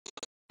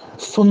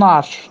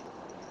Sunar.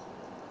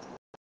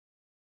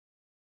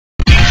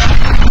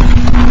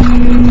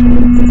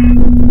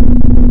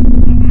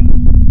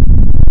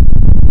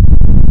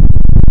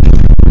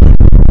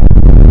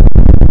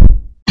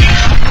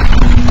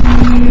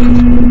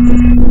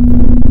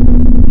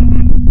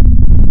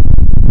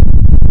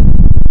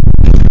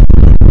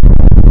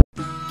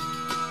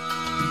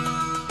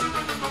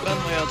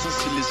 Hayatın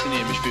sillesini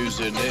yemiş ve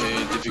üzerine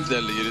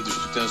defiklerle yere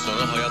düştükten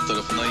sonra hayat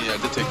tarafından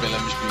yerde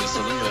tekmelenmiş bir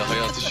insanım ve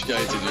hayatı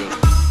şikayet ediyorum.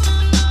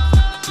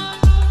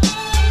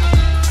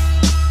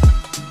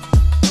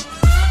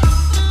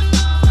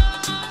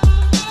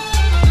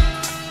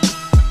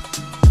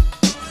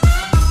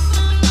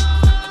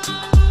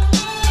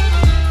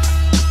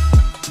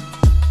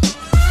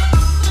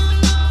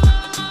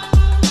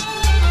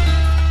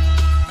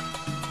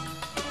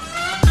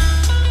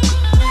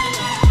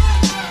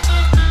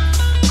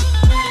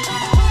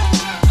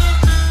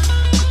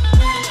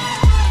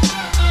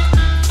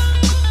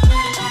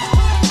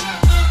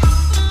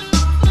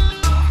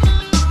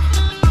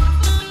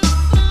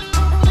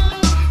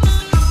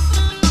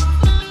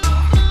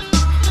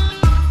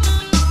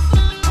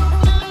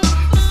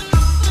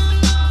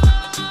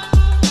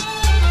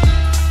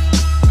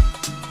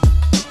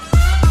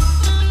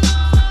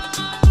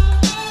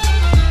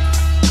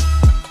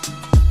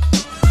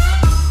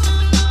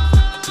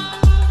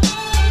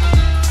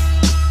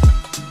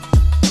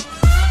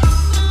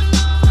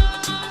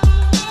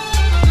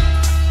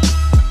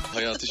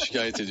 Hayatı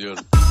şikayet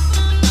ediyorum.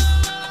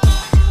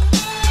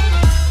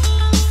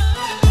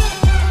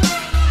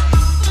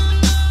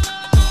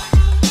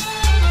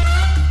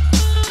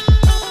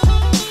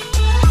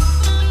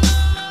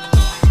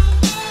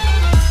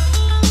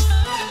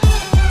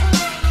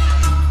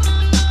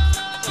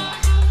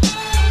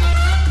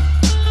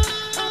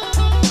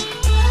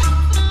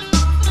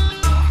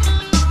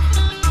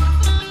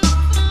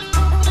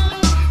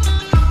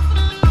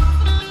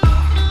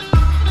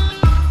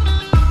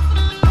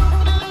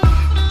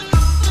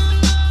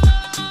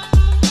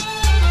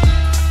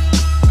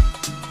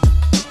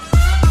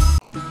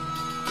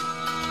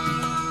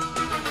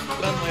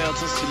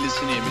 Hayatın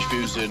sillesini yemiş ve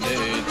üzerine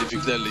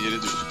defiklerle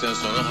yere düştükten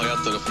sonra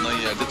hayat tarafından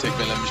yerde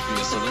tekmelenmiş bir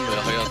insanım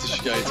ve hayatı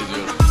şikayet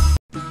ediyorum.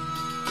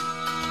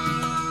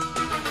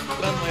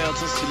 Ben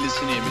hayatın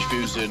sillesini yemiş ve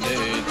üzerine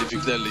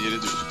defiklerle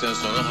yere düştükten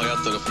sonra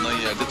hayat tarafından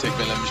yerde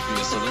tekmelenmiş bir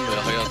insanım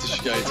ve hayatı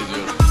şikayet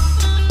ediyorum.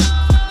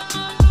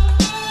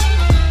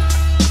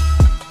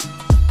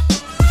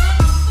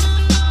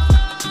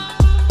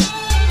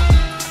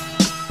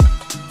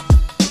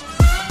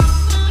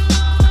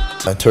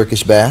 A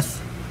Turkish bath.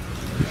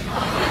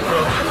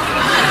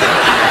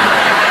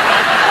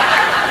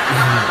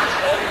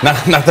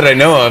 Not that I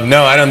know of.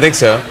 No, I don't think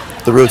so.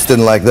 The Roots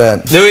didn't like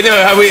that. No,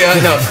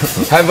 no.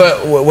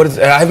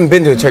 I haven't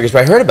been to a Turkish,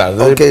 but I heard about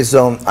it. Okay,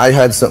 so I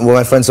had some. Well,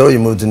 my friend told you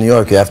moved to New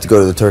York. You have to go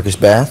to the Turkish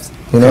bath.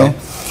 You know. Okay.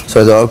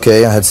 So I thought,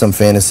 okay, I had some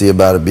fantasy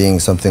about it being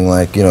something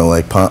like, you know,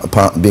 like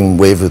being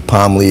waved with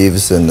palm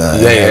leaves and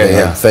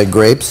fed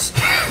grapes.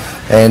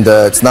 And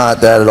it's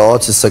not that at all.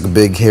 It's just like a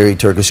big, hairy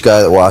Turkish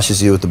guy that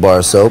washes you with the bar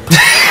of soap.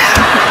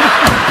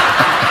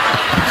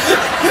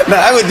 No,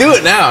 I would do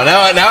it now.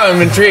 Now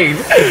I'm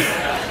intrigued.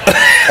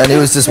 And he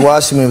was just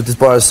washing me with this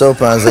bar of soap,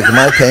 and I was like, am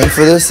I paying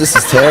for this? This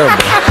is terrible.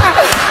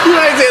 You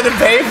might have to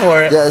pay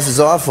for it. Yeah, this is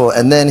awful.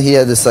 And then he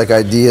had this like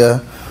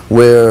idea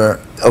where,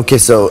 okay,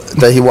 so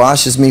that he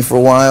washes me for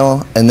a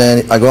while, and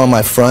then I go on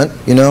my front,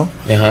 you know,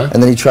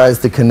 and then he tries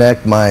to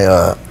connect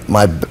my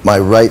my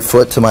right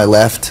foot to my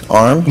left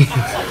arm,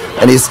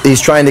 and he's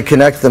trying to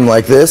connect them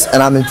like this,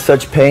 and I'm in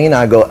such pain.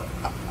 I go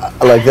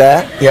like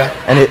that,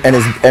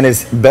 and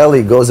his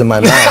belly goes in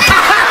my mouth.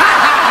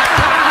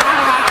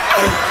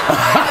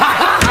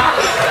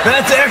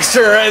 That's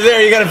extra right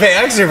there. You gotta pay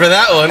extra for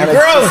that one. And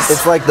Gross.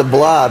 It's like the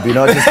blob, you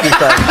know. It just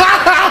keeps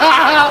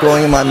like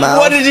going in my mouth.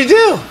 What did you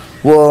do?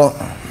 Well,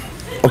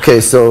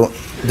 okay, so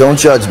don't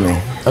judge me.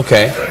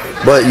 Okay.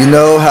 But you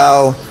know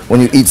how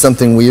when you eat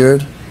something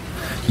weird,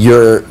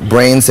 your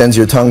brain sends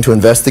your tongue to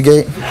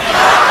investigate?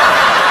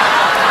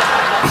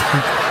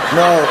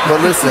 No,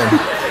 but listen.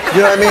 You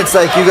know what I mean? It's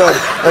like you go,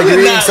 like you're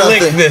eating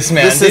something. Lick this,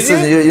 man.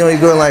 You know,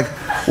 you're going like,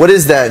 what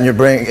is that? And your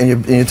brain,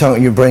 and your tongue,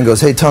 and your brain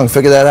goes, hey, tongue,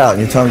 figure that out.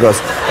 And your tongue goes,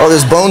 oh,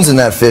 there's bones in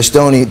that fish.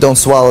 Don't eat, don't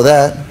swallow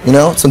that. You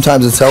know,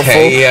 sometimes it's helpful.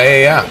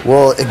 Okay, yeah.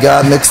 Well, it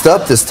got mixed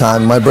up this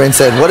time. My brain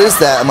said, what is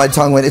that? And my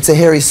tongue went, it's a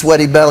hairy,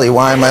 sweaty belly.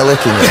 Why am I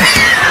licking it?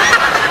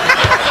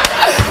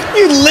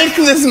 You licked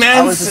this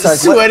man's like,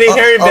 sweaty,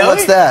 hairy belly? Oh,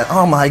 what's that?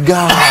 Oh my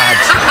God.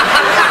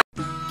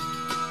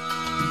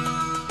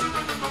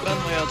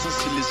 Hayatın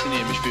sillesini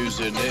yemiş ve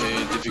üzerine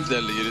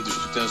defiklerle yere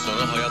düştükten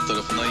sonra hayat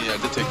tarafından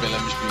yerde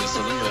tekmelenmiş bir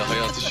insanım ve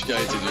hayatı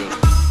şikayet ediyorum.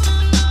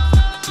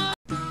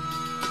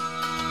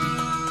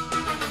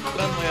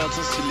 Ben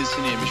hayatın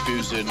sillesini yemiş ve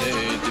üzerine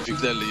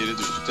defiklerle yere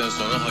düştükten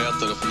sonra hayat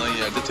tarafından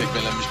yerde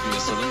tekmelenmiş bir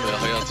insanım ve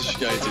hayatı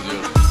şikayet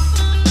ediyorum.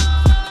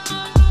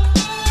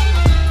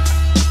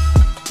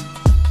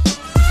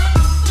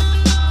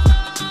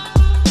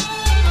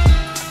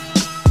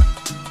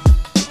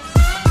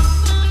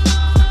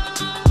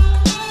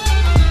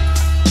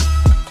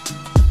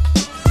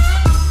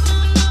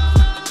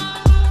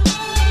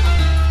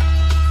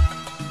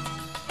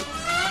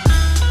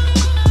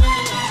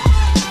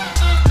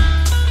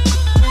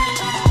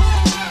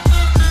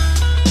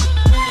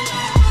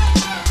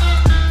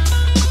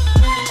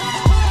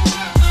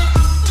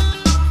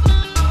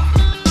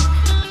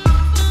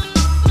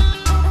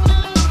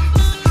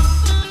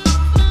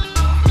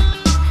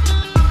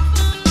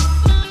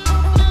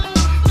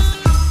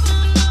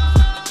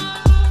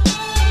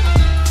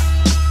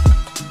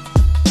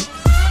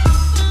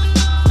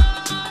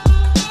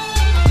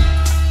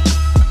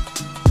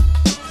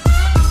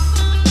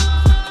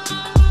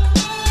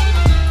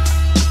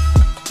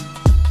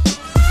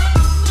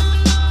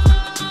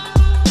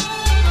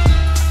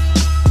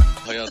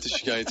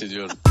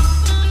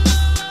 ediyorum.